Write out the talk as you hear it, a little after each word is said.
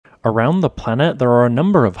Around the planet, there are a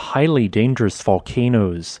number of highly dangerous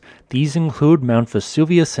volcanoes. These include Mount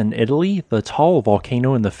Vesuvius in Italy, the Taal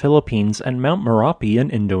volcano in the Philippines, and Mount Merapi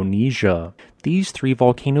in Indonesia. These 3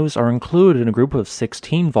 volcanoes are included in a group of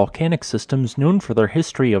 16 volcanic systems known for their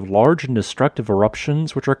history of large and destructive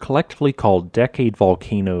eruptions, which are collectively called decade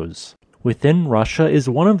volcanoes. Within Russia is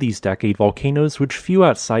one of these decade volcanoes which few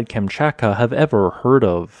outside Kamchatka have ever heard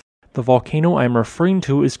of. The volcano I'm referring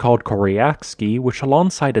to is called Koryaksky, which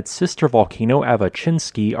alongside its sister volcano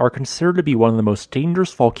Avachinsky are considered to be one of the most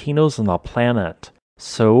dangerous volcanoes on the planet.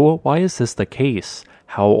 So, why is this the case?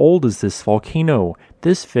 How old is this volcano?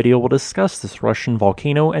 This video will discuss this Russian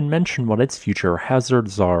volcano and mention what its future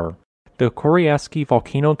hazards are. The Koryaksky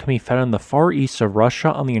volcano can be found in the far east of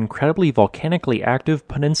Russia on the incredibly volcanically active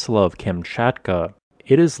peninsula of Kamchatka.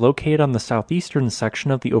 It is located on the southeastern section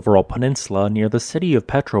of the overall peninsula near the city of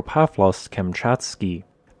Petropavlovsk-Kamchatsky.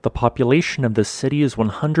 The population of this city is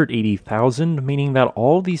 180,000, meaning that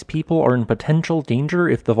all these people are in potential danger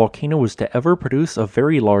if the volcano was to ever produce a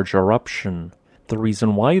very large eruption. The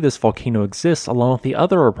reason why this volcano exists, along with the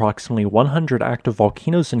other approximately 100 active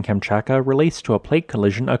volcanoes in Kamchatka, relates to a plate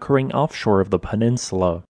collision occurring offshore of the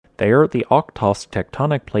peninsula. There, the Okhotsk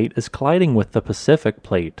tectonic plate is colliding with the Pacific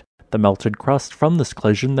plate. The melted crust from this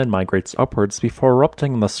collision then migrates upwards before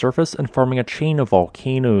erupting on the surface and forming a chain of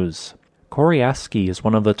volcanoes. Koryaksky is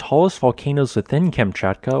one of the tallest volcanoes within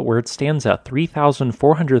Kamchatka, where it stands at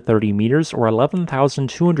 3,430 meters or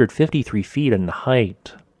 11,253 feet in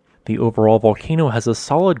height. The overall volcano has a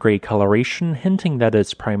solid gray coloration, hinting that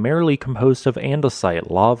it's primarily composed of andesite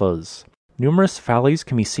lavas. Numerous valleys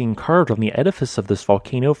can be seen carved on the edifice of this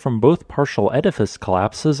volcano from both partial edifice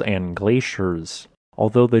collapses and glaciers.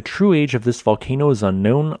 Although the true age of this volcano is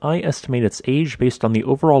unknown, I estimate its age based on the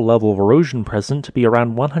overall level of erosion present to be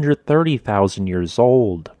around 130,000 years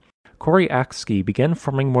old. Koryaksky began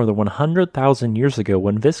forming more than 100,000 years ago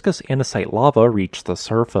when viscous andesite lava reached the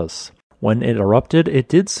surface. When it erupted, it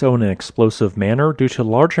did so in an explosive manner due to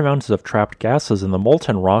large amounts of trapped gases in the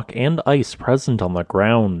molten rock and ice present on the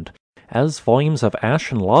ground. As volumes of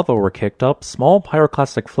ash and lava were kicked up, small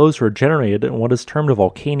pyroclastic flows were generated in what is termed a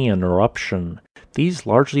Volcanian eruption. These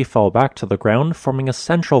largely fell back to the ground, forming a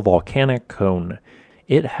central volcanic cone.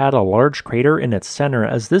 It had a large crater in its center,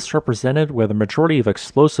 as this represented where the majority of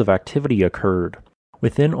explosive activity occurred.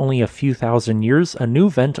 Within only a few thousand years, a new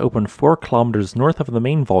vent opened 4 kilometers north of the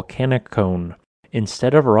main volcanic cone.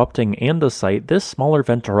 Instead of erupting andesite, this smaller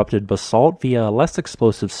vent erupted basalt via a less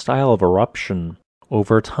explosive style of eruption.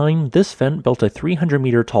 Over time, this vent built a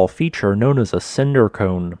 300-meter tall feature known as a cinder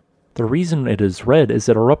cone. The reason it is red is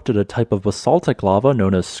it erupted a type of basaltic lava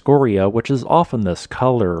known as scoria, which is often this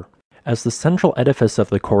color. As the central edifice of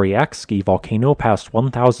the Koryaksky volcano passed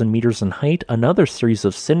 1,000 meters in height, another series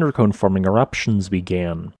of cinder cone-forming eruptions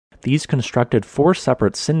began. These constructed 4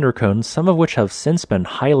 separate cinder cones, some of which have since been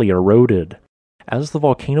highly eroded. As the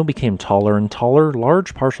volcano became taller and taller,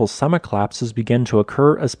 large partial summit collapses began to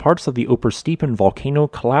occur as parts of the Oberstiepen volcano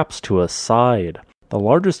collapsed to a side. The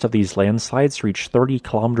largest of these landslides reached 30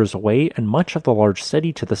 kilometers away, and much of the large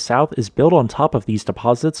city to the south is built on top of these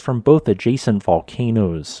deposits from both adjacent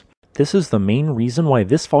volcanoes. This is the main reason why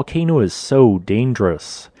this volcano is so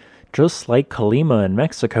dangerous. Just like Colima in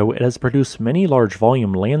Mexico, it has produced many large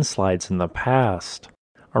volume landslides in the past.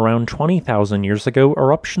 Around 20,000 years ago,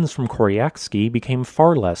 eruptions from Koryaksky became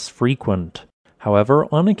far less frequent. However,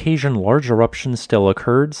 on occasion large eruptions still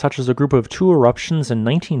occurred, such as a group of 2 eruptions in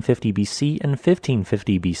 1950 BC and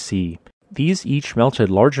 1550 BC. These each melted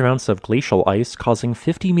large amounts of glacial ice, causing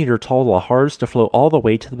 50-meter tall lahars to flow all the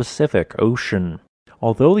way to the Pacific Ocean.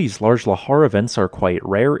 Although these large lahar events are quite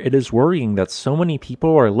rare, it is worrying that so many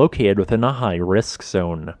people are located within a high-risk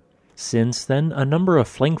zone. Since then, a number of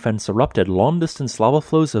flank vents erupted long-distance lava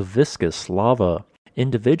flows of viscous lava.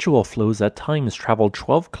 Individual flows at times traveled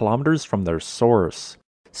 12 kilometers from their source.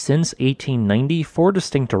 Since 1890, 4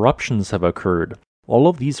 distinct eruptions have occurred. All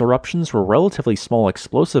of these eruptions were relatively small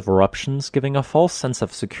explosive eruptions, giving a false sense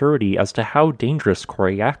of security as to how dangerous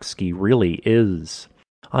Koryaksky really is.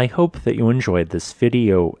 I hope that you enjoyed this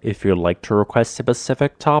video. If you'd like to request a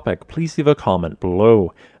specific topic, please leave a comment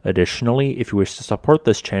below. Additionally, if you wish to support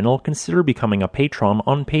this channel, consider becoming a patron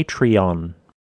on Patreon.